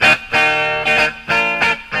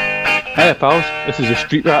Hiya pals, this is the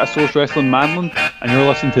Street Rat of Source Wrestling Manlin, and you're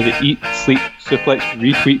listening to the Eat, Sleep, Suplex,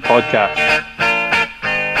 Retweet podcast.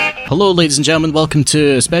 Hello ladies and gentlemen, welcome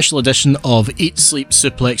to a special edition of Eat, Sleep,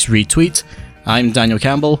 Suplex, Retweet. I'm Daniel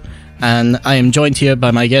Campbell, and I am joined here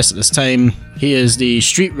by my guest at this time. He is the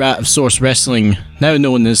Street Rat of Source Wrestling, now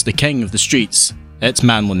known as the King of the Streets. It's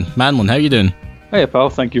Manlin. Manlin, how you doing? Hiya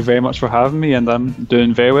pal, thank you very much for having me, and I'm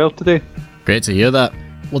doing very well today. Great to hear that.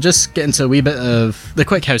 We'll just get into a wee bit of the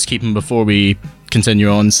quick housekeeping before we continue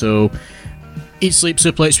on. So, Eat, Sleep,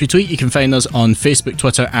 Suplex, Retweet. You can find us on Facebook,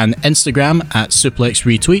 Twitter, and Instagram at Suplex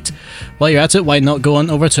Retweet. While you're at it, why not go on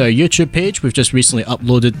over to our YouTube page? We've just recently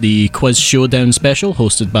uploaded the Quiz Showdown special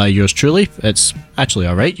hosted by yours truly. It's actually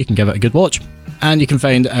alright, you can give it a good watch. And you can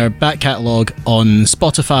find our back catalogue on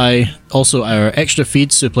Spotify. Also, our extra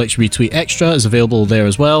feed, Suplex Retweet Extra, is available there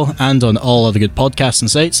as well, and on all other good podcasts and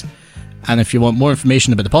sites. And if you want more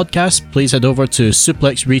information about the podcast, please head over to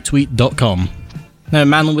suplexretweet.com. Now,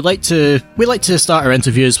 Manlin, we like to start our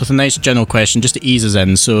interviews with a nice general question just to ease us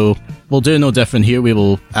in, so we'll do no different here. We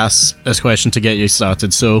will ask this question to get you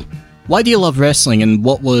started. So, why do you love wrestling, and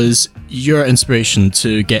what was your inspiration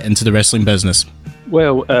to get into the wrestling business?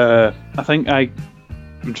 Well, I think I'm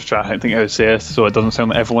just trying to think how to say this so it doesn't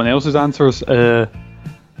sound like everyone else's answers.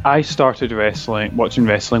 I started watching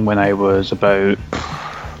wrestling when I was about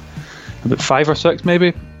 5 or 6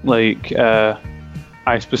 maybe.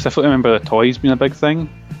 I specifically remember the toys being a big thing,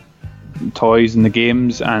 toys and the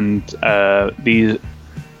games, and I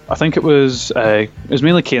think it was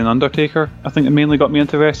mainly Kane and Undertaker. I think it mainly got me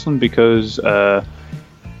into wrestling because I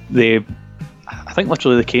think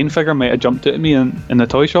literally the Kane figure might have jumped out at me in the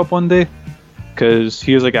toy shop one day, because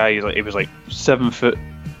he was a guy, he was like 7 foot,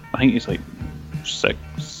 I think he's like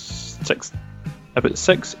about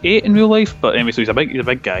 6'8" in real life, but anyway, so he's a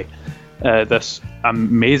big guy. This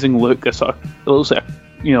amazing look, this sort of, it looks like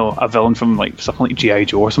a villain from like something like G.I.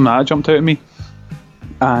 Joe or something like that jumped out at me,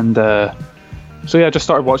 and so yeah, I just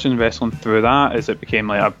started watching wrestling through that as it became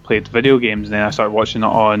like I played video games, and then I started watching it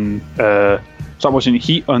on watching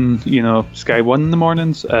Heat on Sky One in the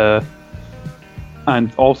mornings,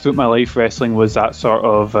 and all through my life wrestling was that sort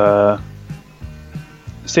of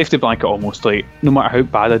safety blanket almost. Like no matter how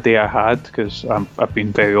bad a day I had, because I've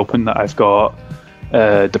been very open that I've got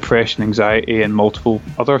depression, anxiety, and multiple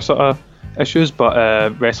other sort of issues,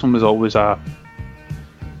 but wrestling was always a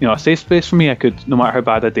safe space for me. I could, no matter how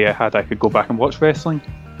bad a day I had, I could go back and watch wrestling,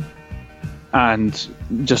 and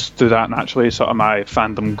just through that naturally sort of my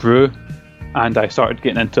fandom grew, and I started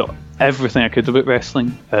getting into everything I could about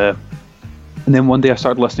wrestling, and then one day I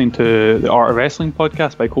started listening to the Art of Wrestling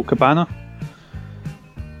podcast by Colt Cabana,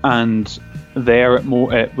 and there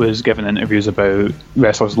it was giving interviews about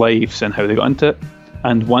wrestlers' lives and how they got into it.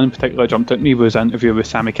 And one in particular jumped out at me was an interview with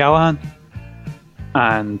Sami Callihan.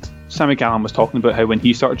 And Sami Callihan was talking about how when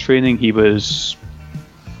he started training, he was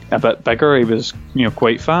a bit bigger. He was,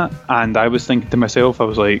 quite fat. And I was thinking to myself, I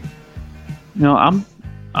was like, I'm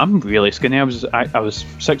really skinny. I was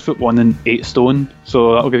 6'1" and 8 stone.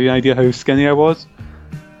 So that'll give you an idea how skinny I was.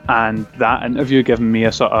 And that interview giving me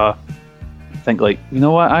a sort of think like,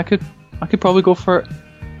 what, I could probably go for it.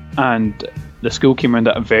 And the school came around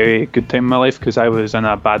at a very good time in my life because I was in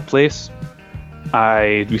a bad place.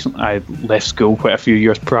 I left school quite a few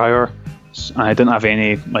years prior, and I didn't have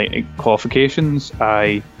any qualifications.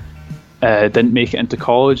 I didn't make it into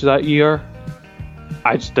college that year.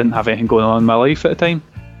 I just didn't have anything going on in my life at the time.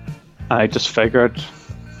 I just figured,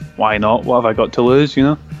 why not? What have I got to lose?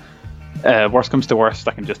 Worst comes to worst,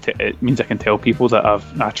 I can just it means I can tell people that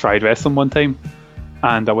I tried wrestling one time.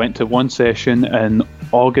 And I went to one session in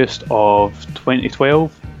August of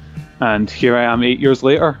 2012, and here I am 8 years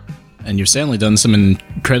later. And you've certainly done some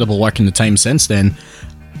incredible work in the time since then.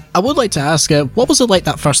 I would like to ask, what was it like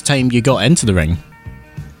that first time you got into the ring?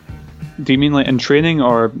 Do you mean like in training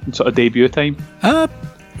or sort of debut time?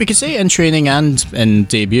 We could say in training and in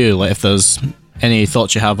debut, like if there's any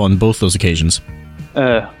thoughts you have on both those occasions.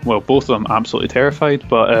 Well, both of them absolutely terrified,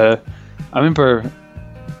 but I remember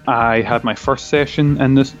I had my first session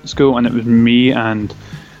in this school, and it was me, and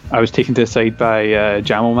I was taken to the side by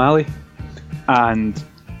Jam O'Malley, and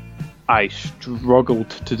I struggled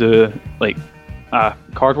to do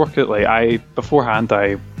card workout. Beforehand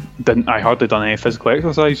I hardly done any physical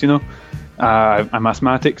exercise. I'm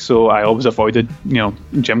asthmatic, so I always avoided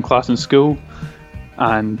gym class in school,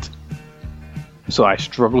 and so I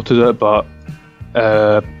struggled to do it. But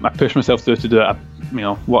I pushed myself to do it,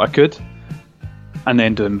 what I could. And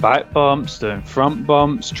then doing back bumps, doing front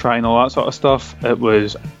bumps, trying all that sort of stuff. It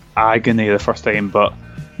was agony the first time, but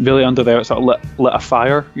really under there it sort of lit a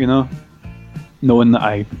fire, knowing that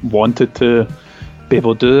I wanted to be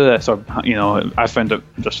able to do this, or I found it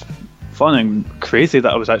just fun and crazy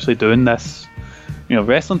that I was actually doing this,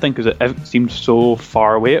 wrestling thing, because it seemed so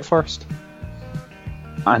far away at first.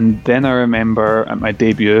 And then I remember at my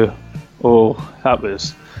debut, that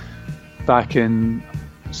was back in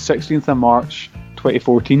 16th of March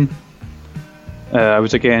 2014. I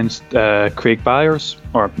was against Craig Byers,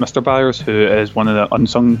 or Mr. Byers, who is one of the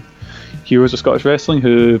unsung heroes of Scottish wrestling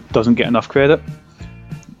who doesn't get enough credit.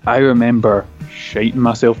 I remember shiting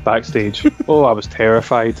myself backstage. I was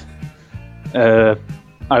terrified.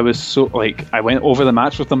 I was so, I went over the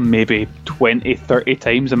match with him maybe 20, 30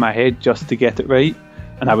 times in my head just to get it right.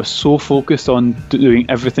 And I was so focused on doing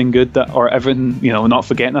everything good, or everything, not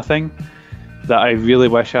forgetting a thing, that I really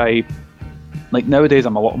wish nowadays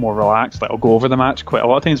I'm a lot more relaxed. I'll go over the match quite a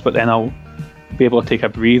lot of times, but then I'll be able to take a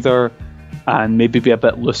breather and maybe be a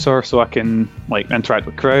bit looser, so I can interact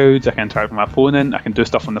with crowds, I can interact with my opponent, I can do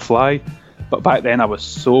stuff on the fly. But back then I was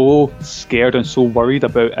so scared and so worried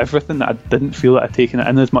about everything that I didn't feel that I'd taken it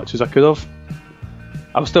in as much as I could have.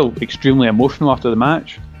 I was still extremely emotional after the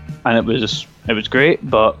match, and it was great,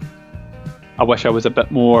 but I wish I was a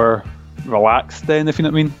bit more relaxed then, if you know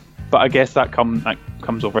what I mean. But I guess that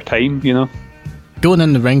comes over time, Going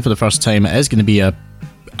in the ring for the first time, it is going to be a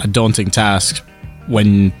daunting task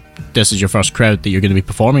when this is your first crowd that you're going to be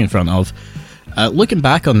performing in front of. Looking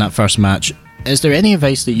back on that first match, is there any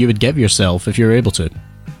advice that you would give yourself if you were able to?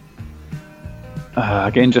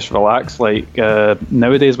 Again, just relax.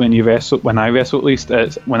 Nowadays when I wrestle at least,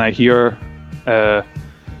 it's when I hear the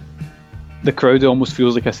crowd, it almost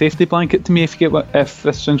feels like a safety blanket to me, if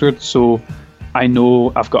this sounds weird. So I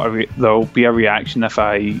know I've got there'll be a reaction if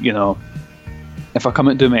I come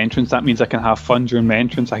and do my entrance. That means I can have fun during my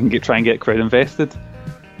entrance. I can try and get crowd invested.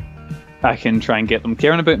 I can try and get them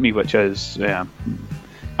caring about me, which is,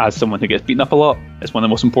 as someone who gets beaten up a lot, it's one of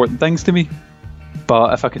the most important things to me.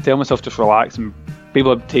 But if I could tell myself just relax and be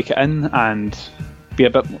able to take it in and be a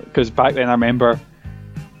bit, because back then I remember,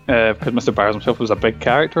 because Mr. Byers himself was a big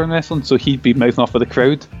character in wrestling, so he'd be mouthing off with the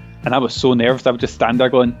crowd, and I was so nervous I would just stand there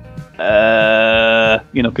going,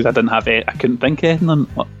 because I couldn't think of anything,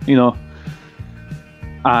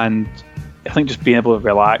 and I think just being able to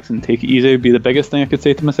relax and take it easy would be the biggest thing I could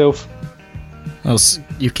say to myself. Well,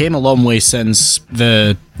 you came a long way since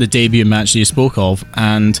the debut match that you spoke of,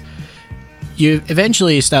 and you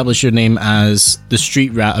eventually established your name as the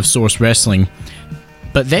Street Rat of Source Wrestling,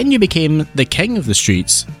 but then you became the King of the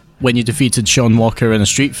Streets when you defeated Sean Walker in a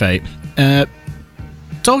street fight.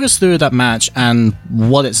 Talk us through that match and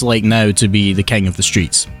what it's like now to be the King of the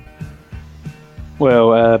Streets.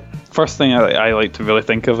 Well, first thing I like to really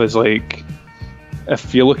think of is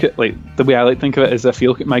if you look at the way I like to think of it is if you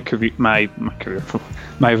look at my career, my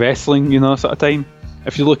wrestling, sort of time.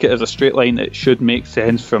 If you look at it as a straight line, it should make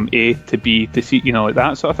sense from A to B to C,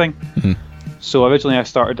 that sort of thing. Mm-hmm. So originally I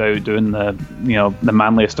started out doing the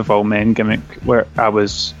manliest of all men gimmick, where I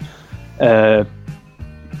was, the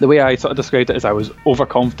way I sort of described it is I was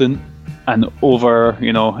overconfident and over,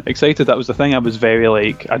 excited. That was the thing. I was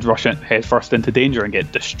very I'd rush it head first into danger and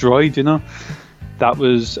get destroyed, That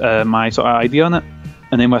was my sort of idea on it.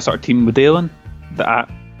 And then when I started teaming with Dalen,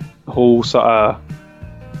 that whole sort of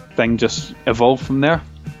thing just evolved from there.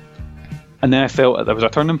 And then I felt that there was a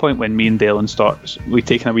turning point when me and Dalen we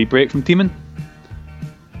taken a wee break from teaming.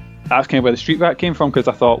 That's kind of where the Street Rat came from, because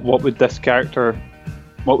I thought, what would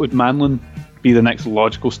Manlin be the next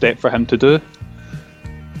logical step for him to do?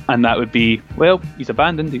 And that would be, well, he's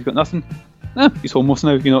abandoned, he's got nothing. He's homeless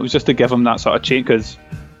now. It was just to give him that sort of change, because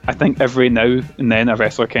I think every now and then a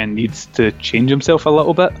wrestler needs to change himself a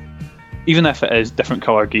little bit, even if it is different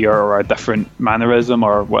colour gear or a different mannerism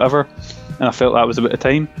or whatever. And I felt that was about the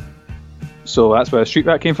time. So that's where the Street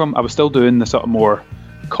Rat came from. I was still doing the sort of more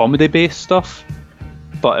comedy-based stuff,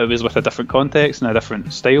 but it was with a different context and a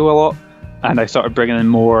different style a lot. And I started bringing in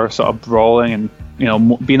more sort of brawling and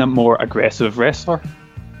being a more aggressive wrestler.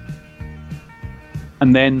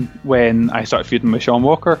 And then when I started feuding with Sean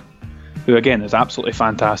Walker, who again is absolutely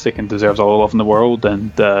fantastic and deserves all the love in the world,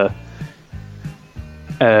 and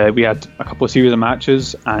we had a couple of series of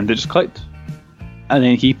matches and it just clicked. And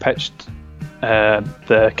then he pitched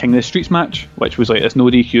the King of the Streets match, which was this no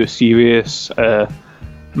DQ serious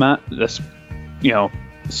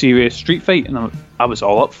serious street fight, and I was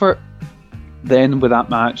all up for it. Then with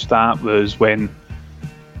that match, that was when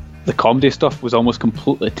the comedy stuff was almost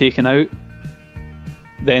completely taken out.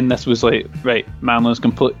 Then this was right, Manlin's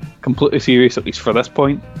completely serious, at least for this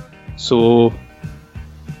point. So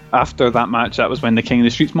after that match, that was when the King of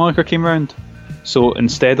the Streets moniker came around. So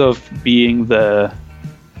instead of being the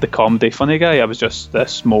comedy funny guy, I was just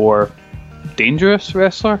this more dangerous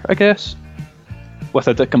wrestler, I guess. with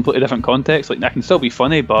a completely different context. Like, I can still be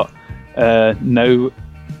funny, but now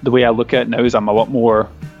the way I look at it now is I'm a lot more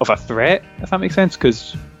of a threat, if that makes sense,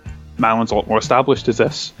 because Madeline's a lot more established as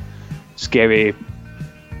this scary,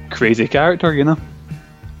 crazy character, you know.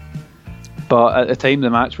 But at the time, the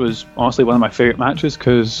match was honestly one of my favourite matches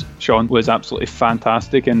because Shawn was absolutely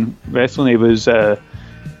fantastic in wrestling. He was I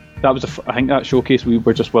think that showcase we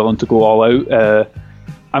were just willing to go all out.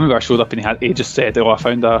 I remember I showed up and he just said, "Oh, I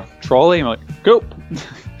found a trolley." I'm like, "Cool,"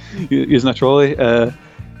 using a trolley.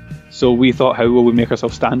 So we thought, how will we make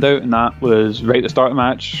ourselves stand out? And that was right at the start of the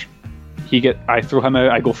match. I throw him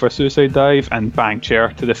out, I go for a suicide dive, and bang,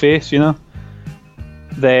 chair to the face, you know.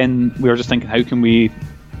 Then we were just thinking, how can we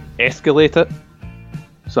escalate it?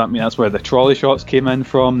 So that's where the trolley shots came in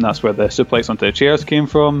from. That's where the suplex onto the chairs came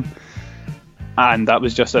from, and that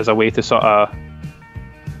was just as a way to sort of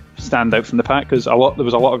stand out from the pack, because there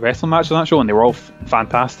was a lot of wrestling matches on that show, and they were all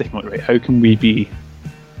fantastic. I'm like, right, how can we be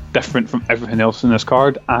different from everything else in this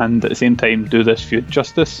card, and at the same time do this feud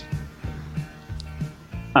justice?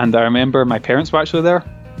 And I remember my parents were actually there,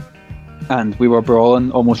 and we were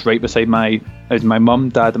brawling almost right beside my mum,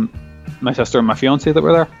 dad, and my sister and my fiance that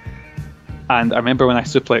were there. And I remember when I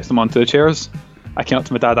suplexed them onto the chairs, I came up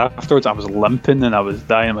to my dad afterwards. I was limping and I was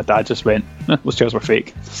dying, and my dad just went, "Those chairs were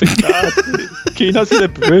fake." I was like, "Dad, can you not see the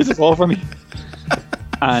bruises all over me?"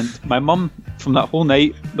 And my mum, from that whole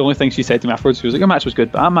night, the only thing she said to me afterwards, she was like, "Your match was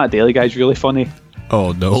good, but that Matt Daly guy's really funny."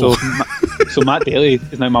 Oh no. So Matt Daly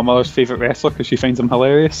is now my mother's favourite wrestler because she finds him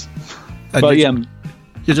hilarious. And but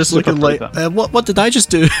you're just looking like, what did I just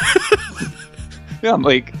do? Yeah, I'm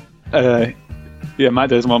like, Matt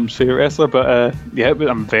Daly's mum's favourite wrestler, but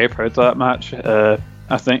I'm very proud of that match,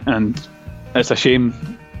 I think, and it's a shame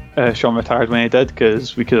Shawn retired when he did,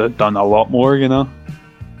 because we could have done a lot more, you know.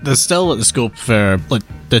 There's still the scope for, like,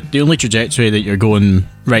 the only trajectory that you're going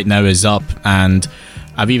right now is up, and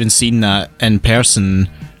I've even seen that in person.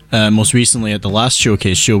 Most recently at the last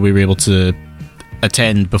showcase show we were able to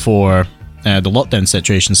attend before the lockdown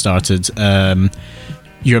situation started.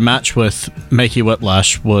 Your match with Mikey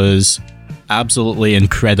Whiplash was absolutely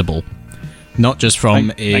incredible. Not just from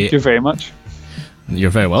Thank you very much. You're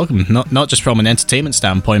very welcome. Not just from an entertainment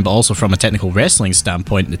standpoint, but also from a technical wrestling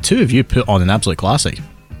standpoint. The two of you put on an absolute classic.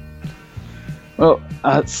 Well,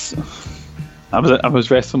 I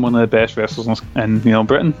was wrestling one of the best wrestlers in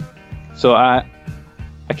Britain, so I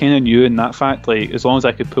kind of knew in that fact, like, as long as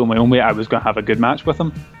I could pull my own weight, I was going to have a good match with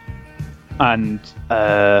him. And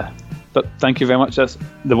but thank you very much. That's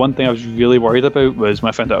the one thing I was really worried about, was when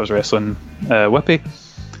I found out I was wrestling Whippy.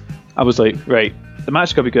 I was like, right, the match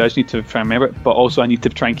is going to be good. I just need to try and remember it, but also I need to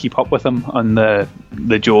try and keep up with him on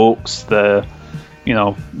the jokes, the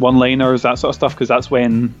one-liners, that sort of stuff, because that's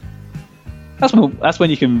when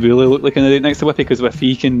you can really look like an idiot next to Whippy. Because if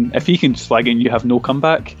he can slag in, you have no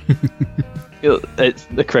comeback.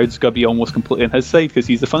 The crowd's got to be almost completely on his side because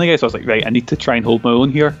he's the funny guy. So I was like, right, I need to try and hold my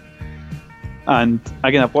own here. And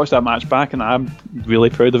again, I've watched that match back, and I'm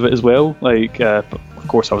really proud of it as well. Like, of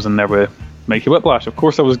course, I was in there with Mikey Whiplash. Of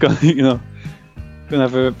course, I was going to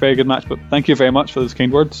have a very good match. But thank you very much for those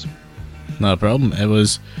kind words. No problem. It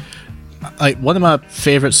was like one of my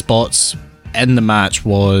favourite spots in the match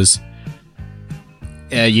was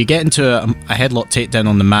you get into a headlock takedown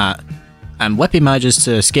on the mat, and Whippy manages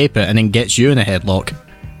to escape it and then gets you in a headlock.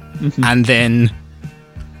 Mm-hmm. And then,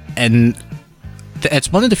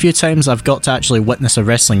 it's one of the few times I've got to actually witness a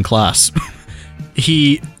wrestling class.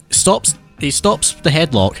 He stops the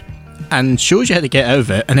headlock and shows you how to get out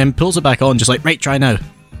of it, and then pulls it back on, just like, right, try now.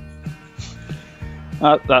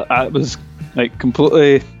 That was like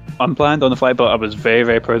completely unplanned on the fly, but I was very,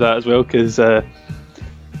 very proud of that as well, because the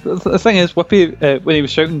thing is, Whippy, when he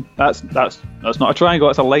was shouting, that's not a triangle,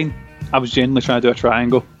 that's a line. I was genuinely trying to do a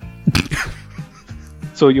triangle.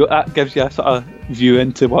 So that gives you a sort of view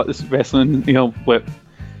into what this wrestling, what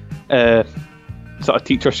sort of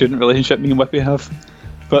teacher-student relationship me and Whippy have.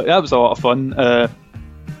 But that was a lot of fun.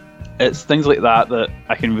 It's things like that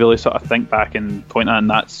I can really sort of think back and point at, and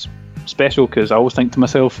that's special, because I always think to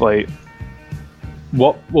myself, like,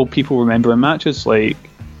 what will people remember in matches? Like,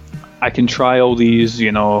 I can try all these,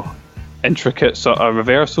 intricate sort of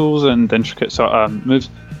reversals and intricate sort of moves,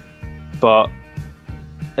 but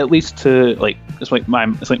at least it's like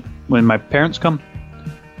when my parents come,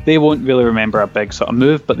 they won't really remember a big sort of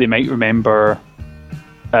move, but they might remember,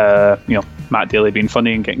 Matt Daly being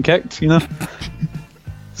funny and getting kicked,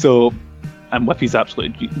 So, and Whippy's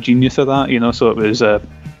absolute genius at that, So it was,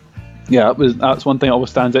 that's one thing that always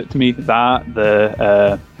stands out to me. That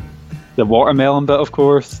the watermelon bit, of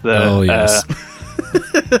course. Oh yes.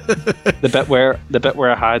 the bit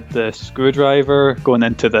where I had the screwdriver going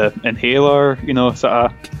into the inhaler, sort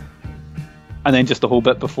of, and then just the whole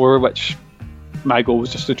bit before, which my goal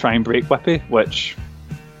was just to try and break Whippy, which.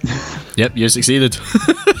 Yep, you succeeded.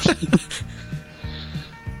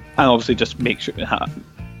 And obviously, just make sure,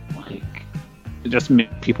 just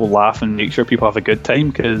make people laugh and make sure people have a good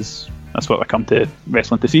time, because that's what I come to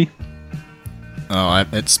wrestling to see. Oh,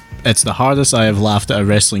 it's the hardest I have laughed at a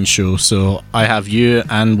wrestling show, so I have you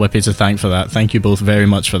and Whippy to thank for that. Thank you both very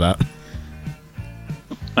much for that.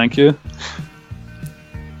 Thank you.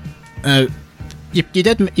 You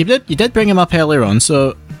did bring him up earlier on,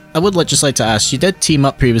 so I would just like to ask. You did team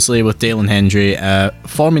up previously with Dale and Hendry,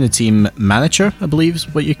 forming the team Manager, I believe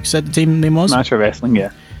is what you said the team name was. Manager Wrestling,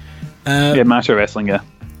 yeah. Manager Wrestling, yeah.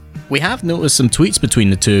 We have noticed some tweets between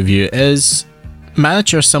the two of you. Is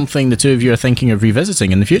Manager something the two of you are thinking of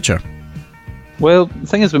revisiting in the future? Well, the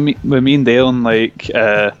thing is, with me and Dale,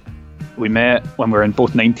 we met when we were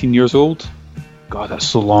both 19 years old. God, that's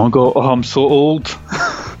so long ago. Oh, I'm so old.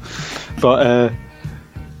 But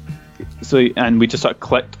and we just sort of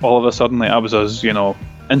clicked all of a sudden. Like, I was us,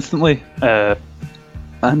 instantly,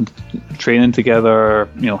 and training together,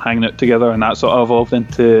 hanging out together, and that sort of evolved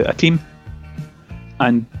into a team.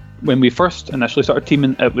 And when we first initially started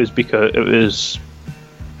teaming, it was because it was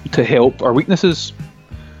to help our weaknesses.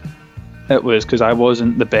 It was because I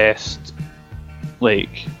wasn't the best,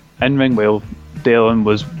 in ring. Well, Dylan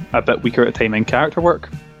was a bit weaker at the time in character work.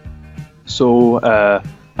 So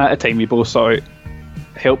at a time, we both sort of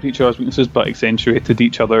helped each other's weaknesses, but accentuated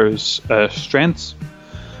each other's strengths.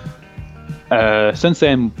 Since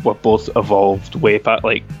then, we've both evolved way past.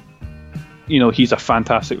 He's a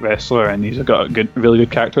fantastic wrestler, and he's got a really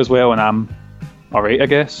good character as well, and I'm alright, I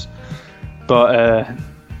guess. But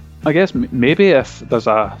I guess maybe if there's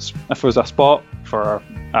a spot for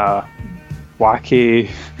a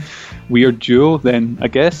wacky, weird duo, then I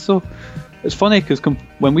guess so. It's funny because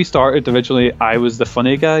when we started originally, I was the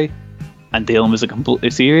funny guy, and Dalen was a completely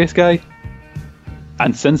serious guy.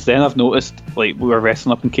 And since then, I've noticed, we were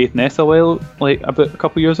wrestling up in Caithness a while, about a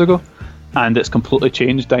couple of years ago, and it's completely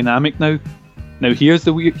changed dynamic now. Now he's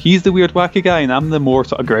the weird wacky guy, and I'm the more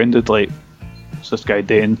sort of grounded, what's this guy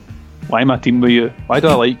doing? Why am I teaming with you? Why do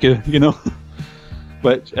I like you?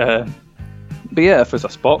 Which, but yeah, if there's a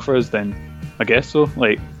spot for us, then I guess so.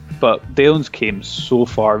 But Dalen's came so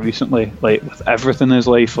far recently, with everything in his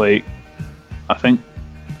life. I think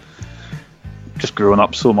just growing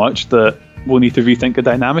up so much that we'll need to rethink the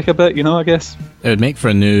dynamic a bit. I guess it would make for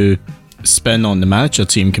a new spin on the Manager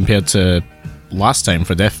team compared to last time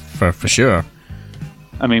for sure.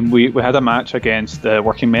 I mean, we had a match against the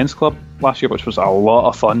Working Men's Club last year, which was a lot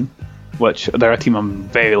of fun. Which they're a team I'm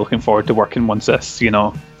very looking forward to working once this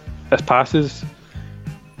passes,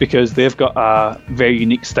 because they've got a very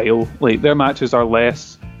unique style. Their matches are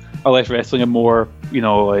less wrestling and more,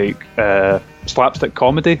 slapstick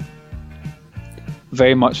comedy.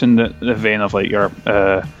 Very much in the vein of your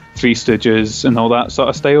Three Stooges and all that sort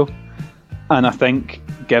of style. And I think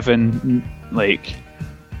given the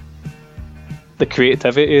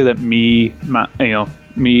creativity that me,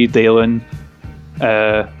 Dalen,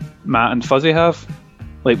 Matt and Fuzzy have,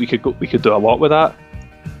 we could do a lot with that.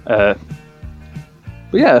 But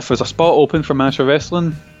yeah, if there's a spot open for Manager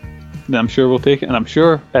Wrestling, then I'm sure we'll take it, and I'm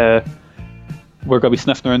sure we're going to be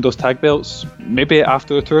sniffing around those tag belts, maybe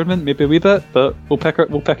after the tournament, maybe a wee bit, but we'll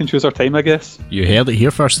pick and choose our time, I guess. You heard it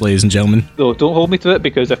here first, ladies and gentlemen. So don't hold me to it,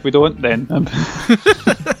 because if we don't, then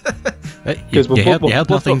you had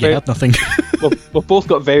nothing. We've both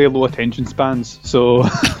got very low attention spans, so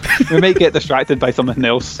we might get distracted by something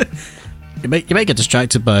else. You might get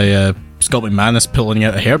distracted by Scott McManus pulling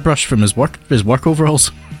out a hairbrush from his work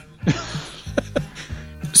overalls.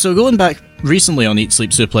 So going back recently on Eat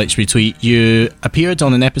Sleep Suplex Retweet, you appeared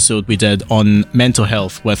on an episode we did on mental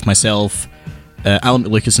health with myself, Alan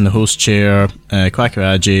McLucas in the host chair, Quacker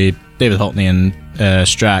Adji, David Hockney, and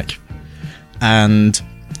Strack. And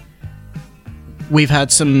we've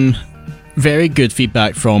had some very good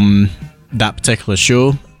feedback from that particular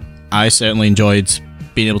show. I certainly enjoyed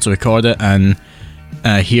being able to record it and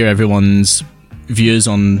hear everyone's views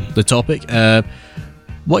on the topic.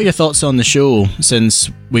 What are your thoughts on the show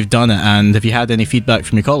since we've done it, and have you had any feedback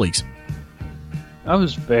from your colleagues? I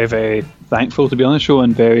was very, very thankful to be on the show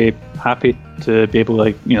and very happy to be able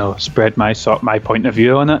to, spread my point of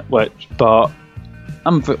view on it. But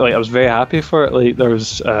I was very happy for it.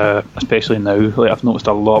 There's especially now, I've noticed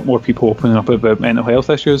a lot more people opening up about mental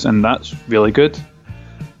health issues, and that's really good.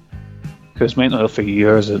 Because mental health for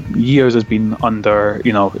years has been under,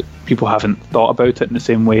 people haven't thought about it in the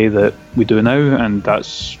same way that we do now, and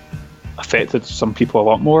that's affected some people a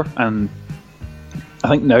lot more. And I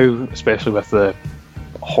think now, especially with the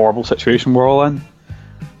horrible situation we're all in,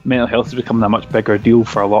 mental health is becoming a much bigger deal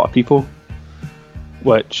for a lot of people.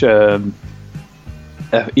 Which, even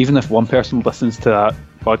if one person listens to that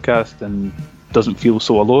podcast and doesn't feel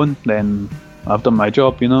so alone, then I've done my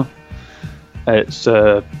job, you know. It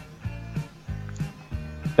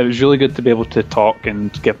was really good to be able to talk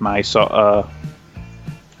and give my sort of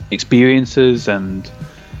experiences and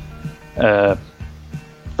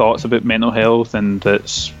thoughts about mental health and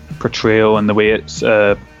its portrayal and the way it's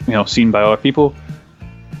seen by other people.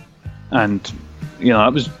 And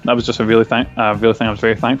that was just a really thing I was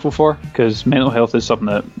very thankful for, because mental health is something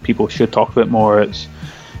that people should talk about more. It's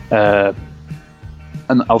and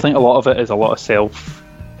I think a lot of it is a lot of self,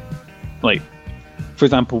 like, for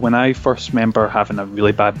example, when I first remember having a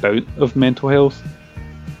really bad bout of mental health,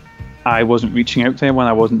 I wasn't reaching out to anyone,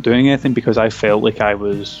 I wasn't doing anything, because I felt like I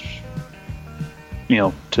was,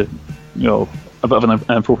 a bit of an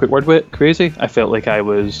inappropriate word with it, crazy. I felt like I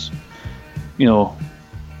was,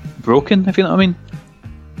 broken, if you know what I mean.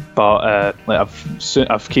 But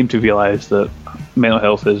I've came to realise that mental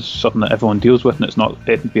health is something that everyone deals with, and it's not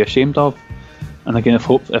anything to be ashamed of. And again,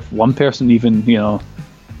 if one person even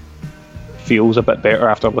feels a bit better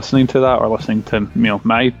after listening to that, or listening to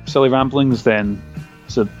my silly ramblings, then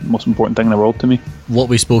it's the most important thing in the world to me. What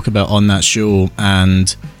we spoke about on that show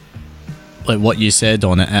and like what you said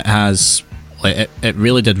on it, it has like it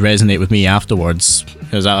really did resonate with me afterwards,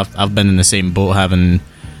 because I've been in the same boat, having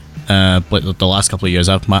like the last couple of years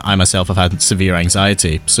I myself have had severe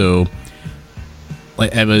anxiety. So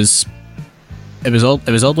like it was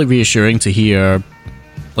oddly reassuring to hear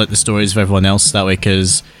like the stories of everyone else that way,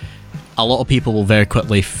 because a lot of people will very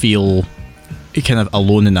quickly feel kind of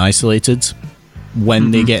alone and isolated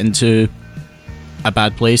when they get into a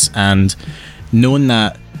bad place, and knowing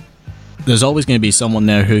that there's always going to be someone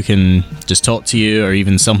there who can just talk to you, or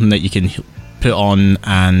even something that you can put on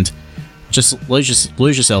and just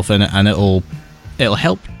lose yourself in it, and it'll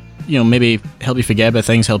help, maybe help you forget about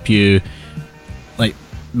things, help you like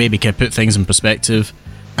maybe can put things in perspective.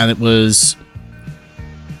 And I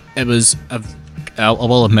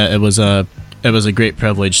will admit it was a great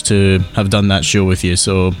privilege to have done that show with you.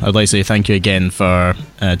 So I'd like to say thank you again for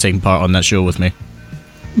taking part on that show with me.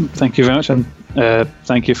 Thank you very much, and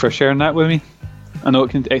thank you for sharing that with me. I know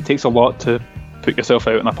it takes a lot to put yourself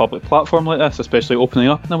out on a public platform like this, especially opening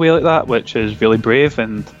up in a way like that, which is really brave.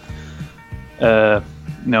 And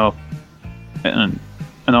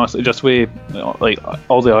and honestly, just way like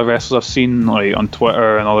all the other wrestlers I've seen like on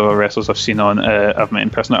Twitter, and all the other wrestlers I've seen on I've met in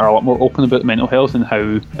person that are a lot more open about mental health and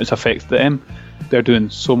how it's affected them. They're doing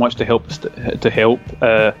so much to help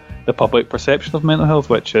the public perception of mental health,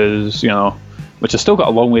 which has still got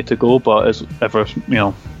a long way to go, but it's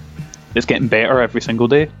getting better every single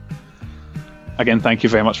day. Again, thank you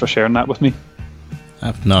very much for sharing that with me.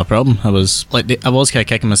 No problem. I was kind of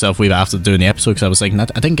kicking myself a wee bit after doing the episode, because I was thinking I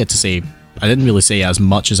didn't really say as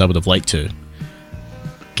much as I would have liked to.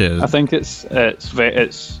 I think it's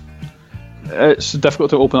difficult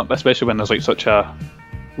to open up, especially when there's like such a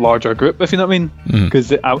larger group, if you know what I mean. Because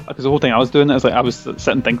the whole thing I was doing is like I was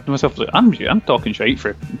sitting thinking to myself, like, I'm talking shite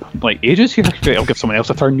for like ages here. I'll give someone else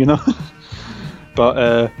a turn,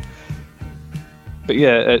 But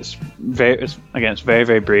yeah, it's very,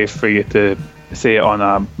 very brave for you to say it on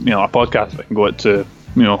a podcast that can go out to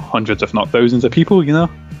hundreds, if not thousands, of people.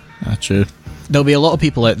 That's true. There'll be a lot of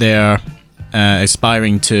people out there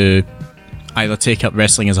aspiring to either take up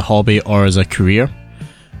wrestling as a hobby or as a career.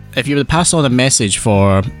 If you were to pass on a message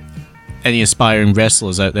for any aspiring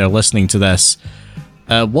wrestlers out there listening to this,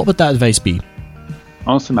 what would that advice be?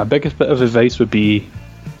 Honestly, my biggest bit of advice would be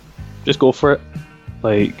just go for it.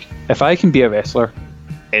 Like, if I can be a wrestler,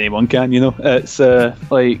 anyone can, It's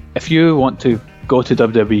like, if you want to go to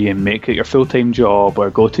WWE and make it your full-time job, or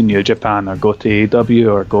go to New Japan, or go to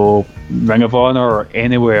AEW, or go Ring of Honor, or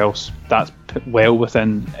anywhere else, that's well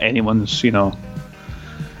within anyone's,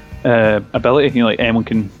 ability. Like, anyone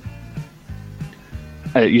can,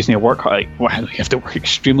 using your work hard, like, you have to work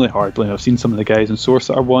extremely hard. Like, I've seen some of the guys in Source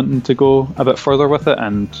that are wanting to go a bit further with it,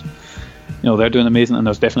 and they're doing amazing, and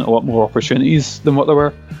there's definitely a lot more opportunities than what there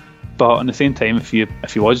were. But at the same time, if you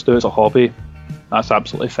want to do it as a hobby, that's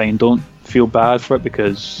absolutely fine. Don't feel bad for it,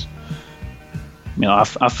 because I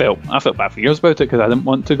felt bad for years about it, because I didn't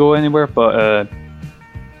want to go anywhere. But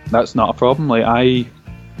that's not a problem. Like, I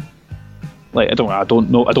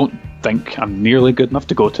don't think I'm nearly good enough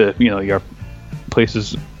to go to your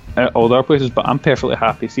places, all the other places. But I'm perfectly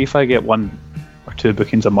happy. See, if I get 1 or 2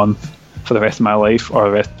 bookings a month for the rest of my life, or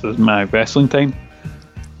the rest of my wrestling time,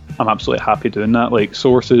 I'm absolutely happy doing that. Like,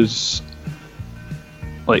 Source is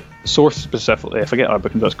like Source specifically, if I get our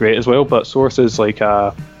bookings, that's great as well. But Source is like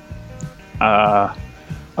a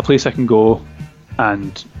place I can go,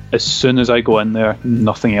 and as soon as I go in there,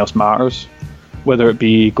 nothing else matters. Whether it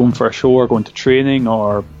be going for a show or going to training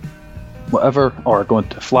or whatever, or going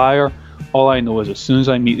to Flyer, all I know is as soon as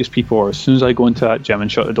I meet these people or as soon as I go into that gym and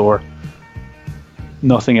shut the door,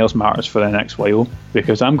 nothing else matters for the next while,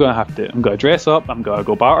 because I'm gonna dress up, I'm gonna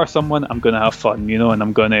go batter someone, I'm gonna have fun, you know, and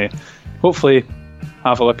I'm gonna hopefully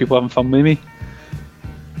have other people having fun with me.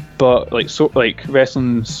 But like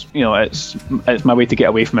wrestling's, you know, it's my way to get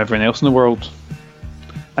away from everyone else in the world,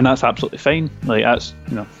 and that's absolutely fine. Like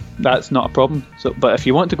that's not a problem. So, but if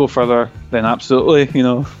you want to go further, then absolutely, you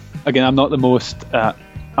know. Again, I'm not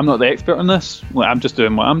the expert on this. Like, I'm just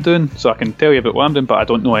doing what I'm doing, so I can tell you about what I'm doing, but I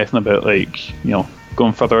don't know anything about, like, you know,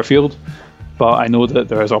 going further afield. But I know that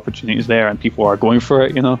there is opportunities there, and people are going for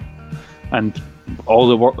it, you know. And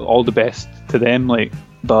all the best to them. Like,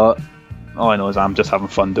 but all I know is I'm just having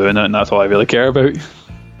fun doing it, and that's all I really care about.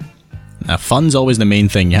 Now, fun's always the main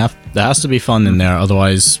thing. There has to be fun in there,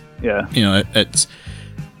 otherwise, yeah, you know, it's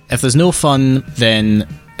if there's no fun, then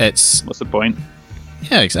it's what's the point?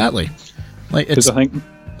 Yeah, exactly. Like, it's. I think.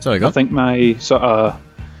 Sorry, go. I think my sort of.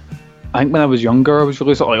 I think when I was younger, I was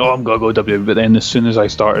really sort of like, oh, I'm gonna go WWE. But then as soon as I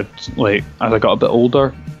started, like, as I got a bit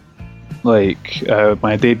older, like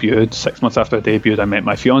when I debuted, 6 months after I debuted, I met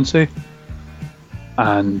my fiance,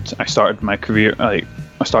 and I started my career. Like,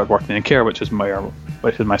 I started working in care, which is my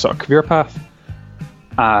sort of career path.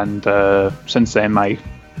 And since then,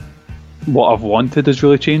 what I've wanted has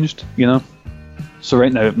really changed, you know. So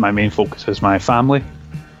right now, my main focus is my family,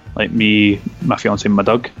 like me, my fiance, and my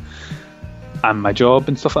dog, and my job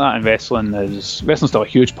and stuff like that. And wrestling's still a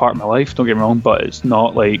huge part of my life. Don't get me wrong, but it's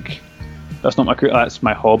not like that's not my career. That's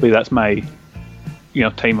my hobby. That's my, you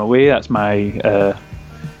know, time away. That's my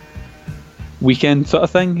weekend sort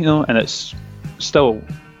of thing, you know. And it's still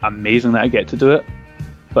amazing that I get to do it,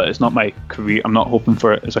 but it's not my career. I'm not hoping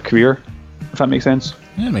for it as a career, if that makes sense.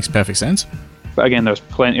 Yeah, it makes perfect sense. But again, there's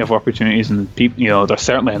plenty of opportunities, and people, you know, there's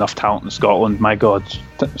certainly enough talent in Scotland. My God,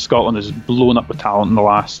 Scotland is blown up with talent in the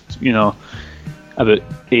last, you know, about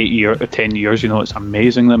 10 years. You know, it's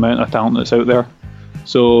amazing the amount of talent that's out there.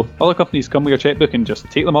 So other companies come with your checkbook and just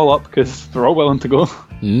take them all up, because they're all willing to go.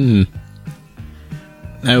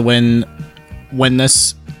 Now, when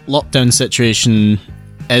this lockdown situation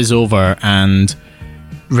is over and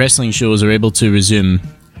wrestling shows are able to resume,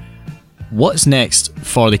 what's next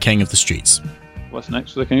for the King of the Streets? What's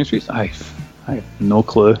next for the King of the Streets? I have no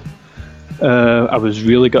clue. I was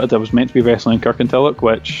really gutted. I was meant to be wrestling in Kirkintilloch,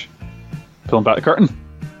 which, pulling back the curtain,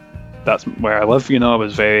 that's where I live. You know, I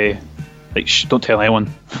was very like, shh, don't tell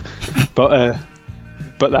anyone. but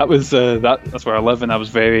that was that's where I live, and I was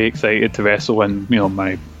very excited to wrestle in, you know, not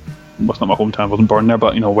my hometown. I wasn't born there,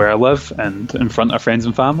 but, you know, where I live and in front of friends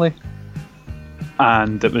and family.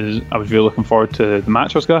 And I was really looking forward to the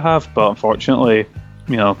match I was going to have, but unfortunately,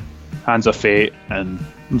 you know, hands of fate and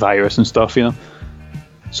virus and stuff, you know.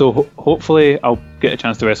 So hopefully I'll get a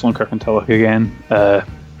chance to wrestle in Kirkintilloch again.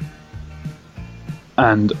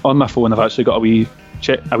 And on my phone, I've actually got a wee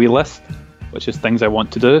list, which is things I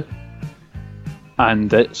want to do.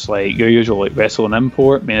 And it's like your usual, like, wrestle and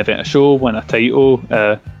import, main event a show, win a title.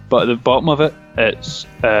 But at the bottom of it, it's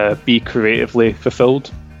be creatively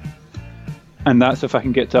fulfilled. And that's if I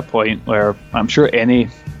can get to a point where I'm sure any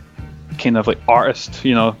kind of like artist,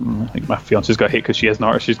 you know, like my fiance's got to hate because she is an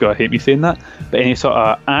artist, she's got to hate me saying that, but any sort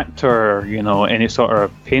of actor, you know, any sort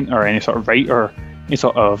of painter, any sort of writer, any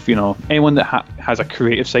sort of, you know, anyone that has a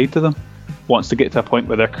creative side to them wants to get to a point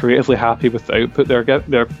where they're creatively happy with the output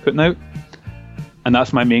they're putting out. And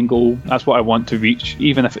that's my main goal. That's what I want to reach.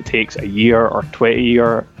 Even if it takes a year or 20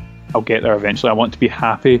 years, I'll get there eventually. I want to be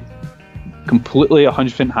happy, completely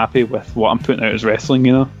 100% happy with what I'm putting out as wrestling,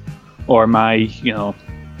 you know, or my, you know,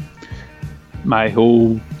 my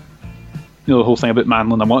whole, you know, the whole thing about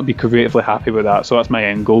Manlin. I want to be creatively happy with that. So that's my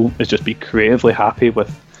end goal, is just be creatively happy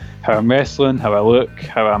with how I'm wrestling, how I look,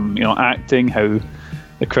 how I'm, you know, acting, how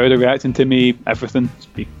the crowd are reacting to me, everything.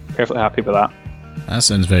 Just be perfectly happy with that. That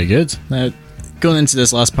sounds very good. Now, going into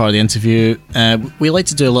this last part of the interview, we like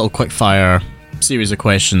to do a little quick fire series of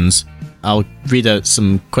questions. I'll read out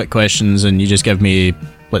some quick questions and you just give me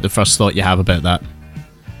like the first thought you have about that.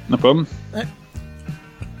 No problem.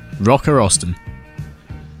 Rock or Austin?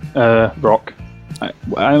 Rock.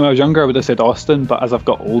 When I was younger, I would have said Austin, but as I've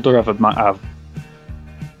got older, I've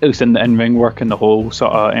at least in the in-ring work and the whole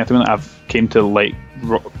sort of entertainment, I've came to like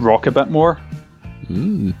Rock a bit more.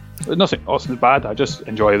 Not saying Austin's bad, I just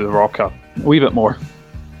enjoy the Rock a wee bit more.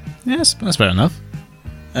 Yes, that's fair enough.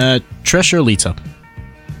 Trish or Lita?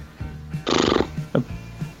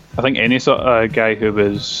 I think any sort of guy who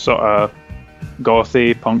was sort of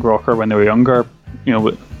gothy punk rocker when they were younger,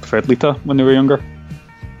 preferred Lita when they were younger.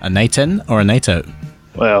 A night in or a night out?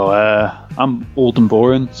 Well, I'm old and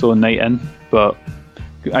boring, so a night in. But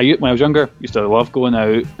when I was younger, used to love going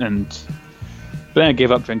out, but then I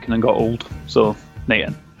gave up drinking and got old, so night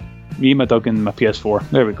in. Me, my dog, and my PS4.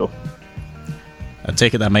 There we go. I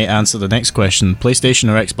take it that might answer the next question. PlayStation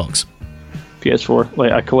or Xbox? PS4.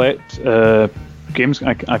 Like, I collect games.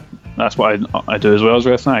 That's what I do as well as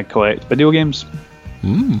wrestling. I collect video games,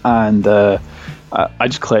 and I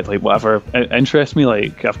just collect like whatever interests me.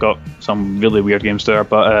 Like, I've got some really weird games there,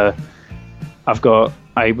 but I had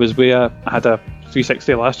a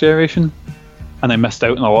 360 last generation, and I missed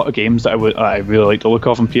out on a lot of games that I really like to look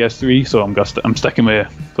off on PS3. So I'm sticking with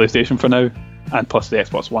PlayStation for now, and plus the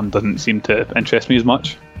Xbox One doesn't seem to interest me as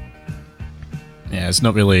much. Yeah, it's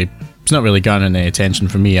not really garnering any attention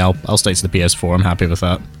from me. I'll stick to the PS4. I'm happy with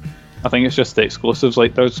that. I think it's just the exclusives.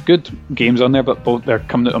 Like, there's good games on there, but they're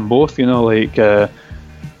coming out on both. Like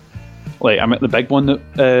I'm at the big one that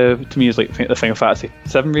to me is like the Final Fantasy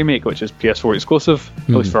VII remake, which is PS4 exclusive, at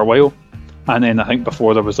least for a while. And then I think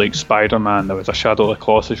before there was like Spider-Man, there was a Shadow of the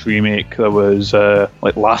Colossus remake, there was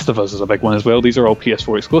like Last of Us is a big one as well. These are all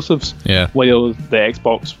PS4 exclusives. Yeah. While the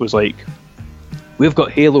Xbox was like, we've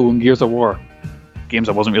got Halo and Gears of War, games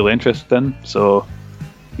I wasn't really interested in. So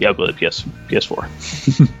yeah, I'll go to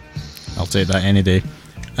PS4. I'll take that any day.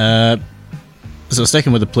 So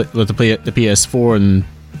sticking with the PS4 and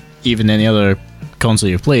even any other console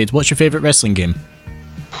you've played, what's your favourite wrestling game?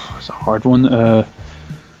 It's a hard one.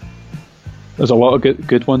 There's a lot of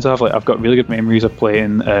good ones. I've got really good memories of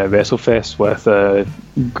playing WrestleFest with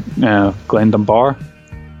Glenn Dunbar.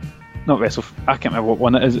 I can't remember what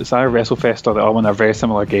one it is. It's either WrestleFest or the other one. They're very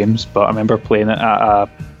similar games, but I remember playing it at a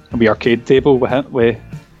arcade table with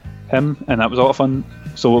him, and that was a lot of fun.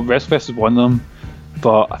 So WrestleFest is one of them,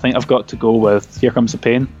 but I think I've got to go with Here Comes the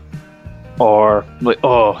Pain, or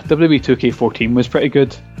WWE 2K14 was pretty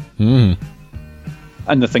good. And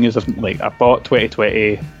the thing is, I bought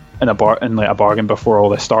 2020 in a bargain before all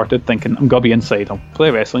this started, thinking I'm gonna be inside. I'll play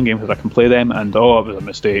a wrestling game because I can play them, and it was a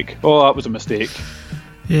mistake. That was a mistake.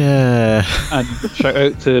 Yeah. And shout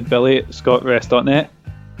out to Billy at ScottRest.net.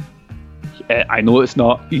 I know it's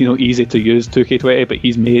not easy to use 2K20, but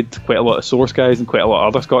he's made quite a lot of Source guys and quite a lot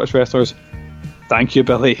of other Scottish wrestlers. Thank you,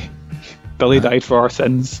 Billy. Billy died for our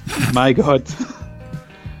sins. My God.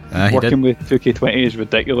 Working with 2K20 is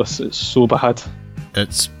ridiculous. It's so bad.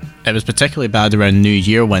 It was particularly bad around New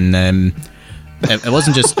Year when it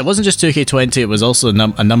wasn't just 2K20. It was also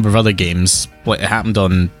a number of other games. Like, it happened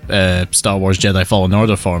on Star Wars Jedi Fallen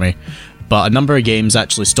Order for me, but a number of games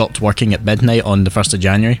actually stopped working at midnight on the 1st of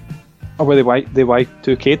January. Or were they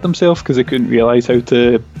Y2K'd themselves because they couldn't realise how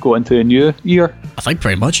to go into a new year? I think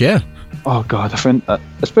pretty much, yeah. Oh God, I find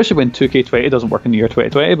especially when 2K20 doesn't work in the year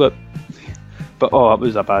 2020, but it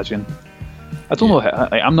was a bad one. I don't know.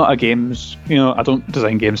 I'm not a games. I don't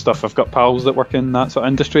design game stuff. I've got pals that work in that sort of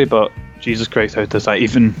industry, but Jesus Christ, how does that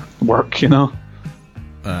even work?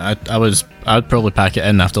 I'd probably pack it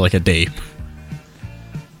in after like a day.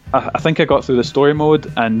 I think I got through the story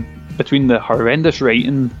mode, and between the horrendous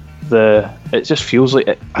writing, it just feels like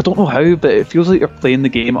I don't know how, but it feels like you're playing the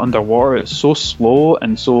game underwater. It's so slow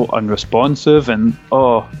and so unresponsive, and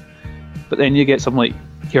but then you get something like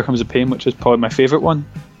Here Comes the Pain, which is probably my favourite one.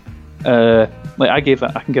 I can give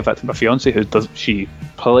that to my fiance, she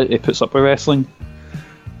politely puts up with wrestling.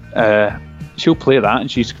 She'll play that, and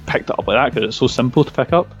she's picked it up like that because it's so simple to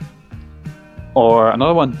pick up. Or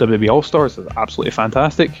another one, WWE All Stars, is absolutely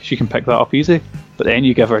fantastic. She can pick that up easy. But then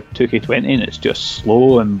you give her 2K20 and it's just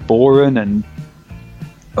slow and boring. And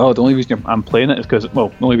the only reason I'm playing it is because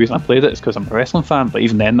the only reason I played it is because I'm a wrestling fan. But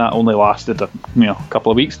even then, that only lasted a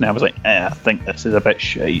couple of weeks, and I was like, I think this is a bit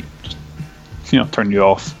shite. Just turn you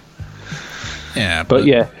off. Yeah, but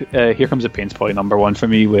Here Comes the Pain's probably number one for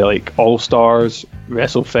me, with like All Stars,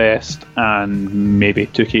 WrestleFest, and maybe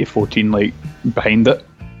 2K14 behind it.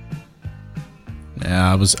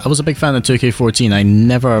 Yeah, I was a big fan of 2K14. I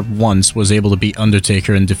never once was able to beat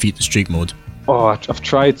Undertaker and defeat the streak mode. I've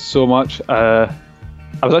tried so much. I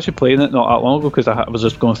was actually playing it not that long ago because I was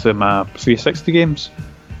just going through my 360 games,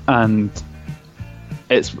 and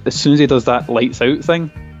it's as soon as he does that lights out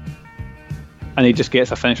thing, and he just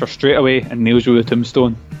gets a finisher straight away and nails you with a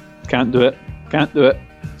tombstone. Can't do it.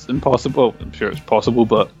 It's impossible. I'm sure it's possible,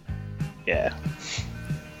 but yeah.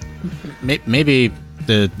 Maybe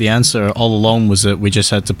the answer all along was that we just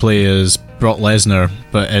had to play as Brock Lesnar,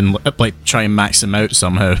 but try and max him out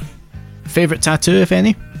somehow. Favorite tattoo, if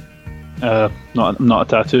any? I'm not a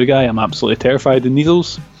tattoo guy. I'm absolutely terrified of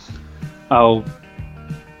needles.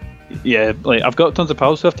 yeah, like I've got tons of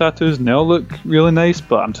pals who have tattoos and they all look really nice,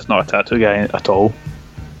 but I'm just not a tattoo guy at all.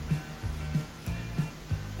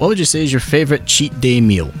 What would you say is your favourite cheat day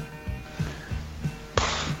meal?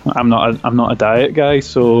 I'm not a diet guy,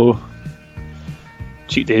 so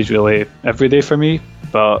cheat day is really every day for me.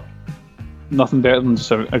 But nothing better than just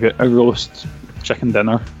a roast chicken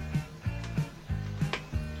dinner.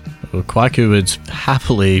 Well, Kwaku would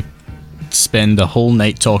happily spend the whole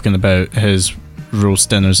night talking about his roast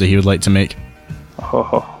dinners that he would like to make.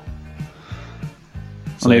 Oh.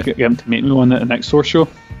 I'll get him to make me one at the next Source show.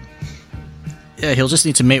 Yeah, he'll just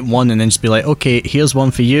need to make one and then just be like, okay, here's one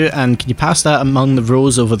for you, and can you pass that among the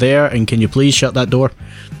rows over there, and can you please shut that door?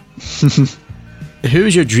 Who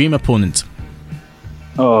is your dream opponent?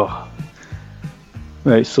 Oh.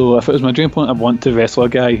 Right, so if it was my dream opponent, I'd want to wrestle a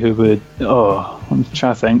guy who would... Oh, I'm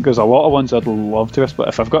trying to think. There's a lot of ones I'd love to wrestle, but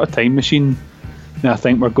if I've got a time machine, then I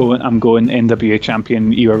think I'm going NWA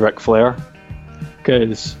champion era Ric Flair.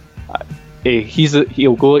 Because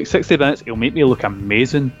he'll go like 60 minutes, he'll make me look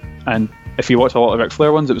amazing, and if you watch a lot of Ric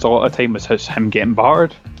Flair ones, it was a lot of time was him getting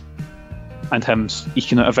battered and him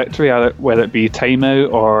eking out a victory, whether it be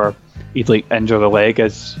timeout or he'd like injure the leg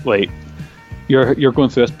as like you're going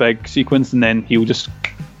through this big sequence and then he'll just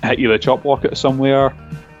hit you with a chop block at somewhere,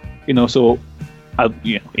 so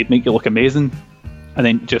it'd make you look amazing and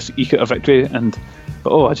then just eke out a victory.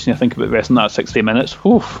 But I just need to think about wrestling that 60 minutes.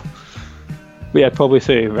 Oof. But yeah, I'd probably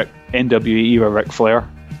say NWA era Ric Flair.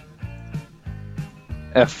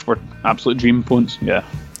 If we're absolute dream opponents, yeah.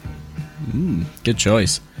 Good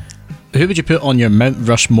choice. Who would you put on your Mount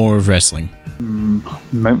Rushmore of wrestling?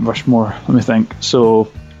 Mount Rushmore, let me think.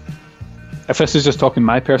 So, if this is just talking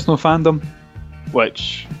my personal fandom,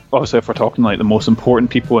 which, obviously if we're talking like the most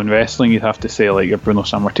important people in wrestling, you'd have to say like your Bruno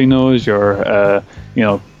Sammartinos, your,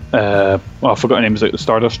 I forgot names like the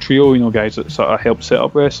Stardust Trio, guys that sort of helped set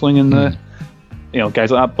up wrestling and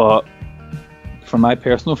guys like that, but for my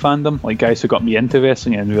personal fandom, like guys who got me into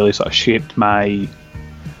wrestling and really sort of shaped my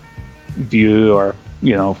view or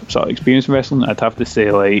sort of experience in wrestling, I'd have to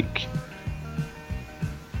say like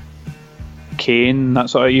Kane, that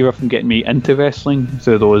sort of era from getting me into wrestling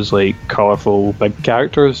through those like colourful big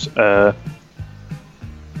characters. Let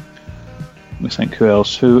me think who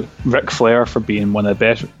else. Ric Flair for being one of the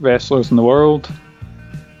best wrestlers in the world.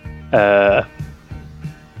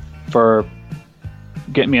 For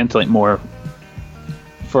getting me into like more.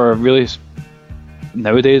 For really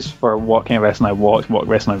nowadays, for what kind of wrestling I watch, what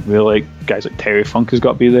wrestling I really like, guys like Terry Funk has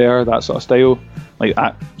got to be there, that sort of style, like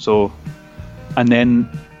that. So, and then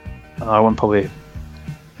I want probably.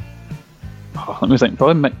 Let me think.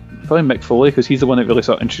 Probably Mick Foley, because he's the one that really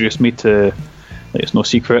sort of introduced me to. Like, it's no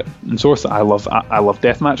secret in Source that I love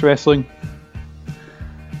deathmatch wrestling.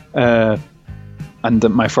 And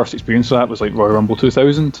my first experience with that was like Royal Rumble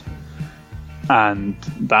 2000. And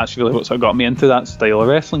that's really what sort of got me into that style of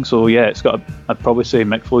wrestling. So yeah, I'd probably say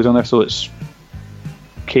Mick Foley's on there. So it's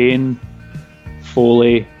Kane,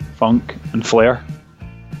 Foley, Funk, and Flair.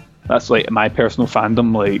 That's like my personal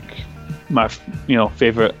fandom, like my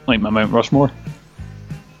favorite, like my Mount Rushmore.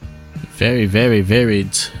 Very, very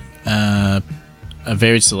varied, a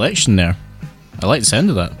varied selection there. I like the sound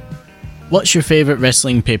of that. What's your favorite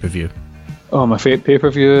wrestling pay-per-view? Oh, my favourite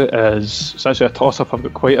pay-per-view is... It's actually a toss-up. I've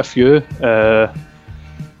got quite a few. I'm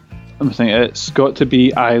thinking it's got to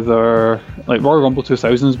be either... Like, Royal Rumble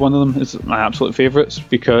 2000 is one of them. It's my absolute favourites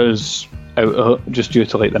because just due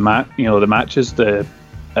to, like, the matches, the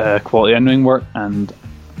quality in-ring work, and,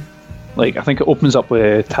 like, I think it opens up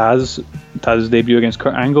with Taz's debut against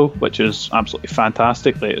Kurt Angle, which is absolutely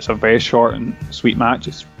fantastic. Like, it's a very short and sweet match.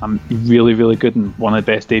 It's really, really good and one of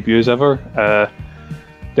the best debuts ever.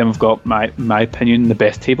 Then we've got my opinion, the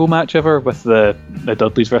best table match ever with the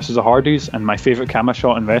Dudleys versus the Hardys, and my favourite camera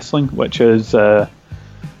shot in wrestling, which is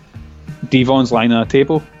Devon's lying on a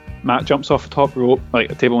table. Matt jumps off the top rope,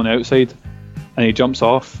 like a table on the outside, and he jumps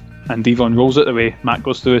off, and Devon rolls it away. Matt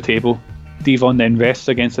goes through the table. Devon then rests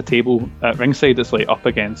against a table at ringside that's like up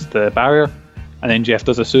against the barrier, and then Jeff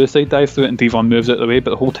does a suicide dive through it, and Devon moves it away.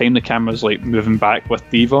 But the whole time the camera's like moving back with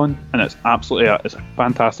Devon, and it's absolutely it's a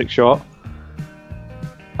fantastic shot.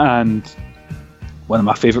 And one of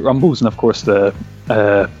my favourite Rumbles, and of course the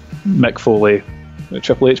Mick Foley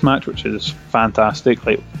Triple H match, which is fantastic.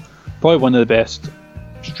 Like, probably one of the best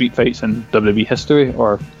street fights in WWE history,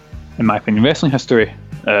 or in my opinion, wrestling history.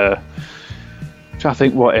 Trying to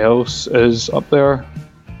think what else is up there.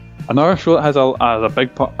 Another show that has a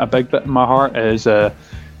big bit in my heart is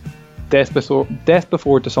Death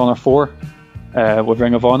Before Dishonor 4. With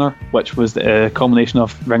Ring of Honor, which was the culmination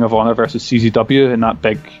of Ring of Honor versus CZW in that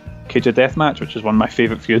big Cage of Death match, which is one of my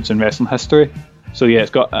favourite feuds in wrestling history. So yeah,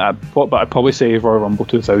 it's got. But I'd probably say Royal Rumble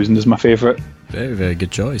 2000 is my favourite. Very, very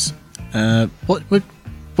good choice. Where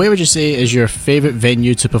would you say is your favourite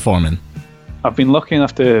venue to perform in? I've been lucky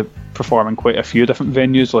enough to perform in quite a few different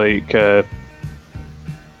venues. Like I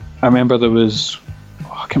remember there was,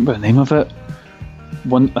 I can't remember the name of it.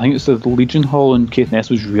 One, I think it's the Legion Hall in Caithness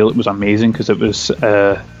it was amazing because it was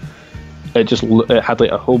it had like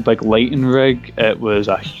a whole big lighting rig. It was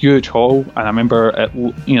a huge hall, and I remember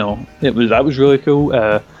that was really cool.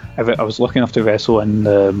 I was lucky enough to wrestle in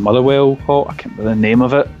the Motherwell Hall. I can't remember the name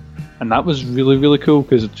of it, and that was really, really cool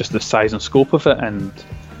because just the size and scope of it. And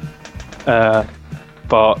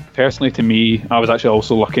but personally, to me, I was actually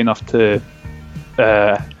also lucky enough to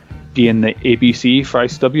be in the ABC for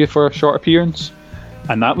ICW for a short appearance.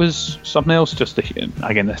 And that was something else, just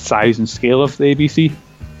again the size and scale of the ABC.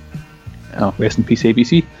 Oh, rest in peace,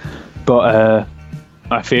 ABC. But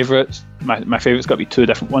my favourite's got to be two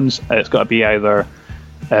different ones. It's got to be either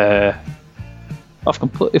I've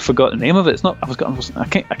completely forgot the name of it. It's not.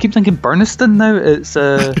 I keep thinking Burniston now. It's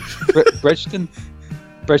Bridgeton.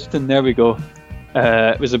 Bridgeton. There we go.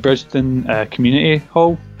 It was a Bridgeton community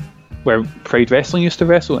hall where Pride Wrestling used to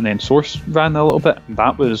wrestle, and then Source ran a little bit. And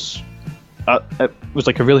that was. It was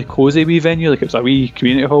like a really cozy wee venue, like it was a wee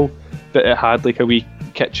community hall, but it had like a wee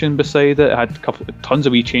kitchen beside it. It had tons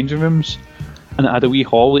of wee changing rooms, and it had a wee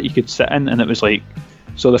hall that you could sit in, and it was like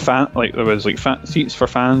there was like seats for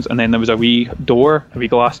fans, and then there was a wee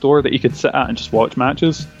glass door that you could sit at and just watch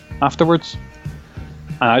matches afterwards.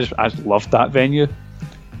 And I just loved that venue.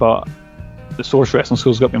 But the Source Wrestling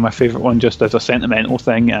School's got to be my favourite one, just as a sentimental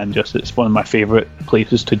thing, and just it's one of my favourite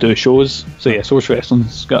places to do shows. So yeah, Source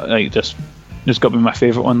Wrestling's got just got to be my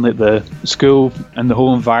favourite one. Like the school and the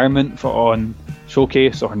whole environment on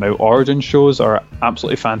Showcase or now Origin shows are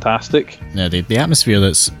absolutely fantastic. Yeah, the atmosphere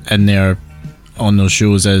that's in there on those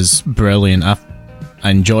shows is brilliant. I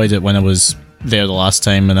enjoyed it when I was there the last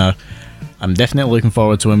time, and I'm definitely looking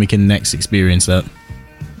forward to when we can next experience that.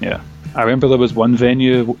 Yeah. I remember there was one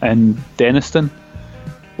venue in Denniston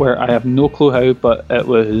where I have no clue how, but it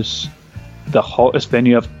was the hottest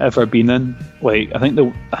venue I've ever been in. Like I think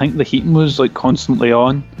the heating was like constantly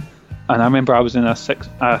on, and I remember I was in a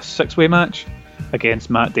six-way match against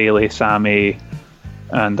Matt Daly, Sammy,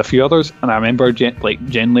 and a few others. And I remember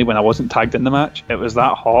generally when I wasn't tagged in the match, it was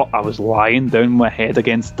that hot. I was lying down my head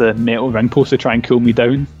against the metal ring post to try and cool me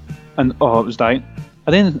down, and it was dying.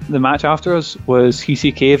 And then the match after us was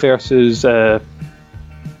ECK versus the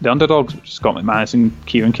Underdogs, which is Scott McManus and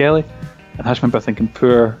Kieran Kelly. And I just remember thinking,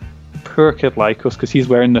 poor Kid Lycos, because he's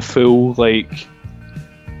wearing the full like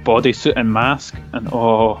bodysuit and mask, and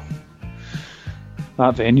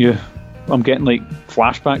that venue, I'm getting like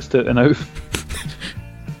flashbacks to it now.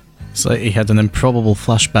 It's like he had an improbable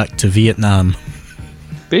flashback to Vietnam.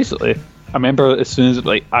 Basically, I remember as soon as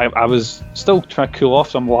I was still trying to cool off,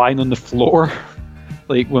 so I'm lying on the floor.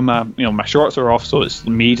 Like when my shorts are off, so it's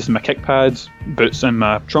me just in my kick pads, boots and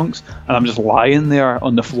my trunks, and I'm just lying there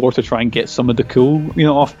on the floor to try and get some of the cool,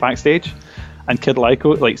 off backstage. And Kid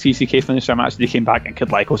Lyko, like CCK finished their match, they came back, and Kid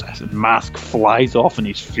Lyko's mask flies off, and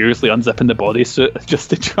he's furiously unzipping the bodysuit just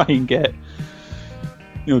to try and get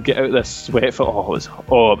out of this sweat. It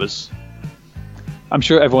was. I'm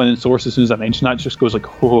sure everyone in Source, as soon as I mention that, just goes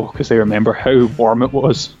like, oh, because they remember how warm it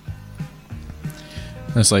was.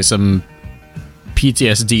 It's like some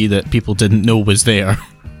PTSD that people didn't know was there.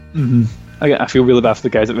 Mm-hmm. I feel really bad for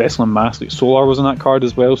the guys at Wrestling Mask. Like Solar was on that card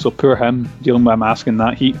as well, so poor him dealing with a mask in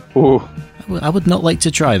that heat. Oh, I would not like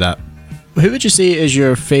to try that. Who would you say is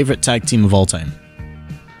your favourite tag team of all time?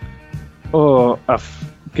 Oh,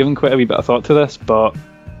 I've given quite a wee bit of thought to this, but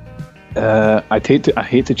I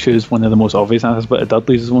hate to choose one of the most obvious answers, but the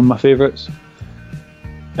Dudleys is one of my favourites.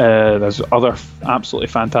 There's other absolutely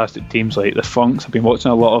fantastic teams like the Funks. I've been watching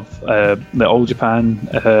a lot of the All Japan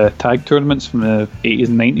tag tournaments from the 80s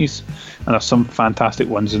and 90s, and there's some fantastic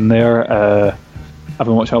ones in there. I've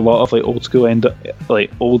been watching a lot of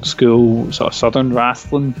old school sort of southern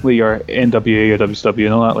wrestling with your NWA or WCW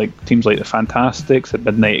and all that, like teams like the Fantastics, at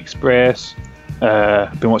Midnight Express.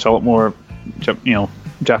 I've been watching a lot more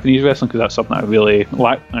Japanese wrestling, because that's something I really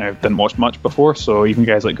like. I didn't watch much before, so even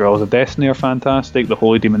guys like Guerrillas of Destiny are fantastic. The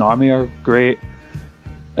Holy Demon Army are great,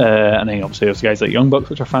 and then obviously there's guys like Young Bucks,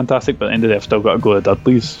 which are fantastic. But at the end of the day, I've still got to go to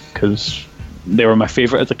Dudleys because they were my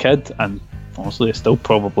favourite as a kid, and honestly they still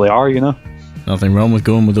probably are. Nothing wrong with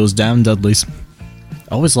going with those damn Dudleys.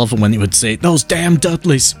 I always love it when he would say those damn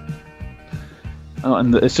Dudleys.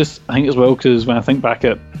 And it's just, I think as well, because when I think back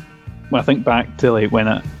to like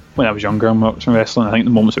when I was younger and watching wrestling, I think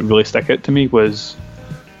the moments that really stick out to me was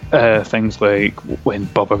things like when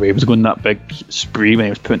Bubba Ray was going that big spree when he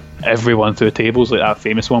was putting everyone through tables, like that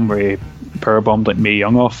famous one where he powerbombed like Mae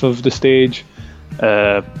Young off of the stage.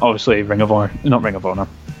 Obviously Royal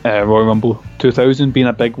Rumble 2000 being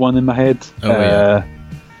a big one in my head.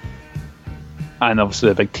 And obviously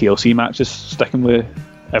the big TLC matches sticking with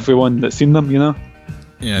everyone that's seen them, you know.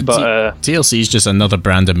 Yeah, but TLC is just another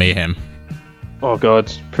brand of mayhem. Oh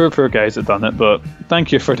god, poor guys that done it, but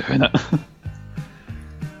thank you for doing it.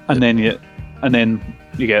 And then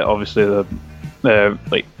you get obviously the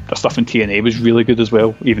like the stuff in TNA was really good as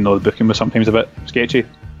well, even though the booking was sometimes a bit sketchy.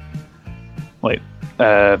 Like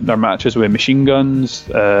their matches with machine guns,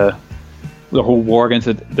 the whole war against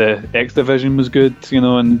the X Division was good, you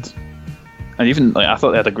know, and even like I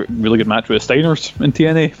thought they had a really good match with the Steiners in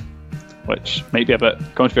TNA, which might be a bit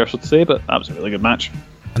controversial to say, but that was a really good match.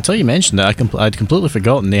 Until you mentioned it, I'd completely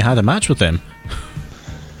forgotten they had a match with them.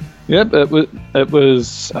 Yep, it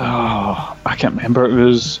was. Oh, I can't remember. It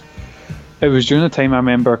was during the time I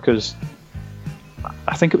remember because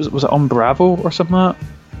I think was it on Bravo or something like that?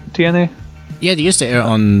 TNA. Yeah, they used to air it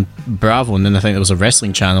on Bravo, and then I think there was a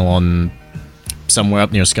wrestling channel on somewhere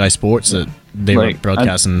up near Sky Sports that they were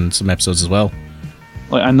broadcasting some episodes as well.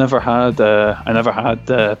 Like I never had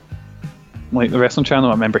like the wrestling channel.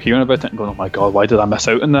 I remember hearing about it and going, "Oh my god, why did I miss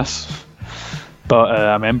out on this?" But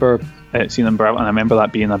I remember seeing them Bravo, and I remember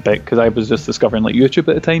that being a bit because I was just discovering like YouTube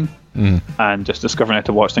at the time and just discovering how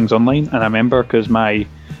to watch things online. And I remember because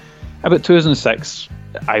about 2006,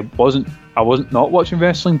 I wasn't not watching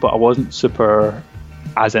wrestling, but I wasn't super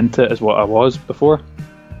as into it as what I was before.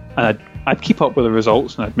 And I'd keep up with the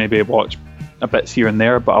results and I'd maybe watch a bits here and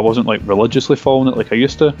there, but I wasn't like religiously following it like I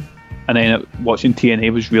used to. And then watching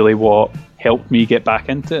TNA was really what helped me get back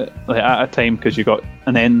into it, like at a time, because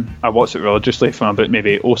and then I watched it religiously from about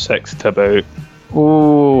maybe 06 to about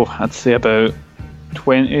I'd say about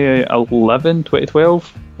 2011,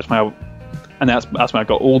 2012. And that's when I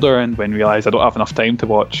got older and when I realised I don't have enough time to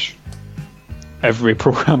watch every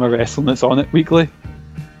program of wrestling that's on it weekly.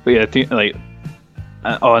 But yeah,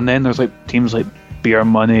 and then there's like teams like Beer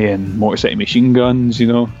Money and Motor City Machine Guns, you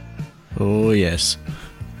know. Oh yes.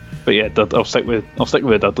 But yeah, I'll stick with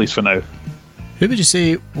the Dudleys for now. Who would you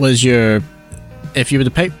say was if you were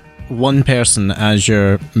to pick one person as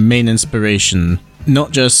your main inspiration,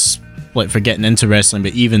 not just like for getting into wrestling,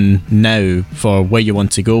 but even now for where you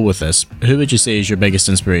want to go with this, who would you say is your biggest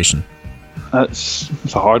inspiration? It's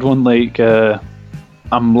a hard one. Like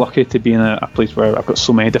I'm lucky to be in a place where I've got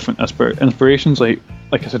so many different inspirations. Like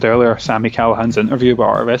I said earlier, Sami Callihan's interview about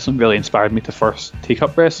art of wrestling really inspired me to first take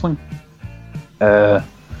up wrestling.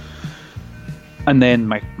 And then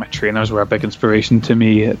my trainers were a big inspiration to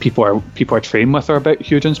me. People I train with are a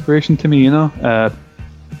huge inspiration to me. You know,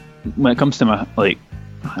 when it comes to my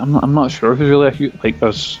I'm not sure if it's really a huge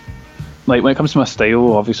there's when it comes to my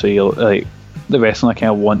style. Obviously, like the wrestling I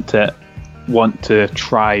kind of want to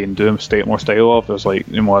try and do more style of. There's like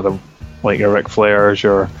more of the your Ric Flairs,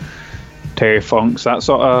 your Terry Funks, that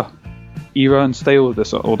sort of era and style. That's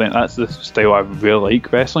the style I really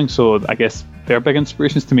like wrestling. So I guess they're big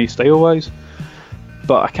inspirations to me style wise.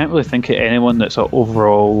 But I can't really think of anyone that's an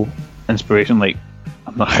overall inspiration. I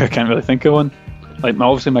can't really think of one.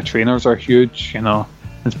 Obviously my trainers are huge, you know,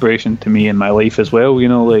 inspiration to me in my life as well. You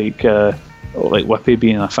know, like Whippy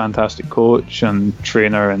being a fantastic coach and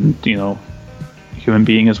trainer, and you know, human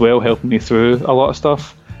being as well, helping me through a lot of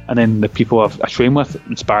stuff. And then the people I train with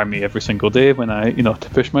inspire me every single day when I, you know, to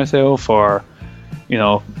push myself or, you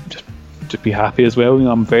know, just be happy as well. You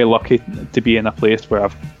know, I'm very lucky to be in a place where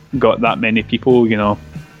I've got that many people, you know,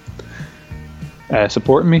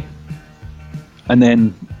 supporting me. And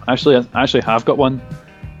then I actually have got one,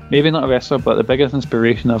 maybe not a wrestler, but the biggest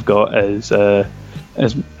inspiration I've got is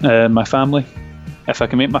my family. If I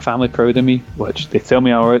can make my family proud of me, which they tell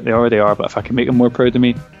me they already are, but if I can make them more proud of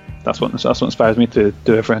me, that's what inspires me to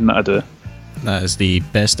do everything that I do. That is the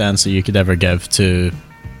best answer you could ever give to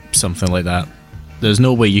something like that. There's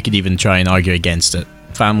no way you could even try and argue against it.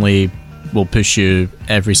 Family will push you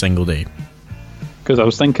every single day. Because I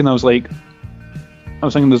was thinking there's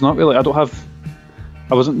not really, I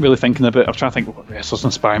wasn't really thinking about, I was trying to think what wrestlers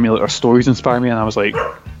inspire me, or stories inspire me, and I was like,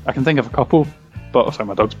 I can think of a couple, but sorry,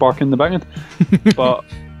 my dog's barking in the background. But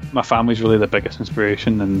my family's really the biggest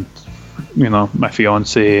inspiration, and you know, my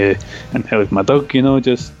fiance and my dog, you know,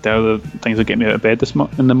 just they're the things that get me out of bed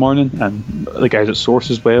in the morning, and the guys at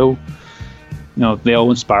Source as well. You know, they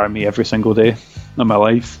all inspire me every single day of my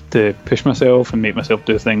life to push myself and make myself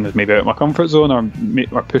do things maybe out of my comfort zone,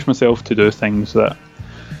 or push myself to do things that,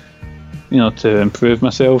 you know, to improve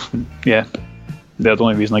myself. And yeah, they're the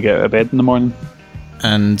only reason I get out of bed in the morning.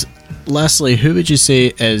 And lastly, who would you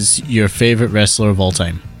say is your favourite wrestler of all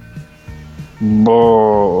time?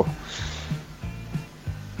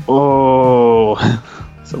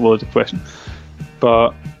 It's a loaded question.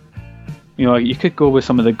 But, you know, you could go with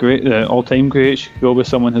some of the all-time greats. You could go with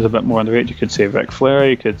someone who's a bit more underrated. You could say Ric Flair,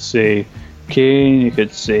 you could say Kane, you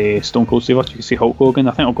could say Stone Cold Steve Austin, you could say Hulk Hogan.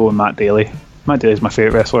 I think I'll go with Matt Daly. Matt Daly's my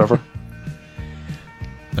favourite wrestler ever.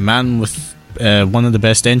 The man with one of the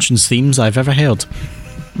best entrance themes I've ever heard.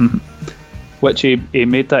 Mm-hmm. Which he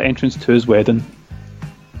made that entrance to his wedding.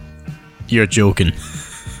 You're joking.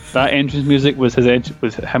 That entrance music was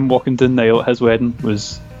was him walking down the aisle at his wedding.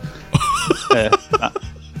 Was and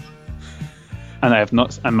I have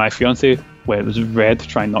not. And my fiance, well, it was red,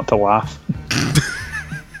 trying not to laugh.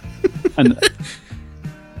 and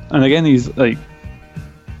again, he's like,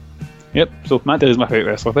 yep. So Matt Daly is my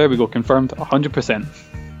favorite wrestler. There we go, confirmed, 100%.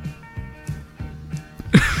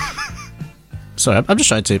 Sorry, I'm just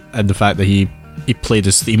trying to add the fact that he played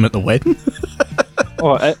his theme at the wedding.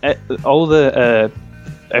 All the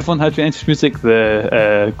everyone had entrance music.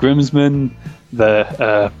 The groomsmen,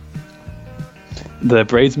 the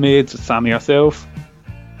bridesmaids, Sammy herself.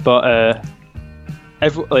 But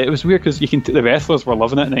it was weird because the wrestlers were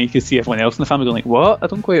loving it, and then you could see everyone else in the family going like, "What? I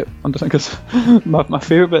don't quite understand." Because my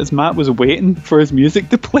favorite bit is Matt was waiting for his music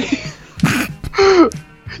to play.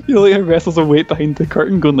 You know, like how wrestlers will wait behind the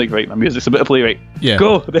curtain, going like, "Right, my music's about to play. Right, yeah,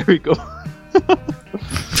 go. There we go."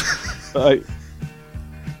 Right.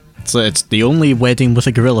 So it's the only wedding with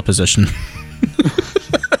a gorilla position.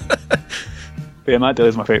 Yeah, Matt Daly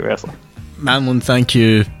is my favourite wrestler. Manlin, thank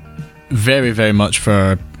you very, very much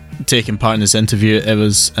for taking part in this interview. It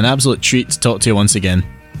was an absolute treat to talk to you once again.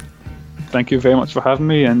 Thank you very much for having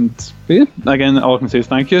me, and yeah, again, all I can say is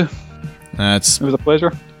thank you. It was a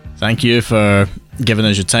pleasure. Thank you for giving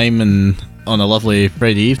us your time and on a lovely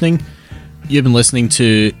Friday evening. You've been listening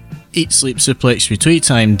to Eat, Sleep, Suplex,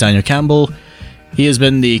 Retweet. I'm Daniel Campbell. He has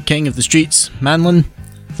been the king of the streets, Manlin.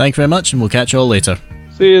 Thank you very much, and we'll catch you all later.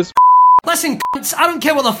 See yous. Listen, cunts, I don't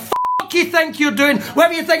care what the fuck you think you're doing,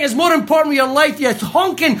 whatever you think is more important with your life, you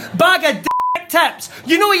honking bag of dick tips.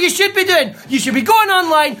 You know what you should be doing? You should be going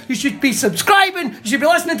online, you should be subscribing, you should be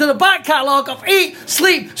listening to the back catalogue of Eat,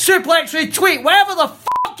 Sleep, Suplex, Retweet, whatever the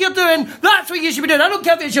fuck you're doing, that's what you should be doing. I don't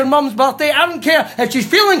care if it's your mum's birthday, I don't care if she's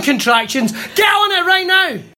feeling contractions, get on it right now.